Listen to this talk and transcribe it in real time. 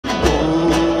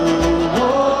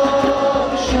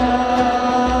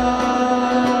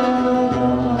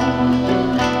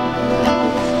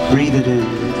Breathe it in.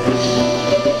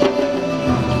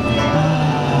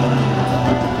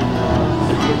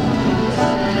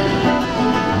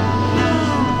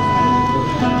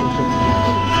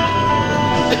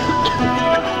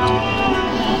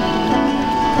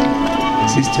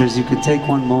 Sisters, you could take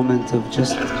one moment of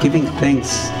just giving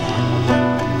thanks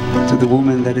to the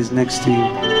woman that is next to you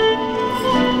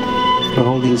for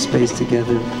holding space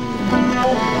together,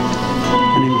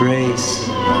 and embrace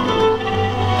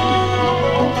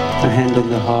a hand on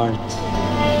the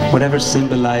heart, whatever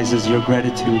symbolizes your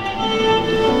gratitude.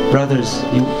 Brothers,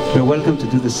 you're welcome to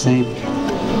do the same.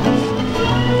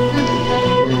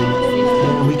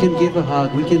 We can give a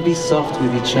hug, we can be soft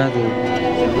with each other.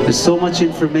 There's so much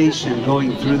information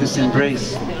going through this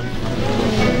embrace.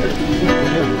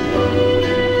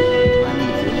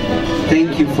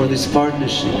 Thank you for this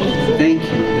partnership. Thank you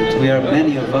that we are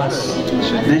many of us,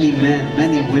 many men,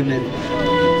 many women,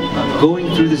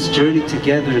 going through this journey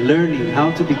together, learning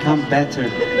how to become better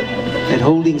at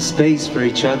holding space for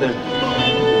each other.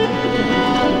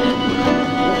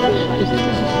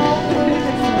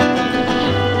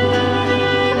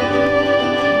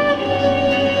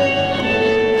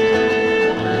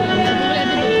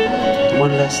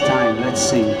 One last time, let's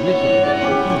sing.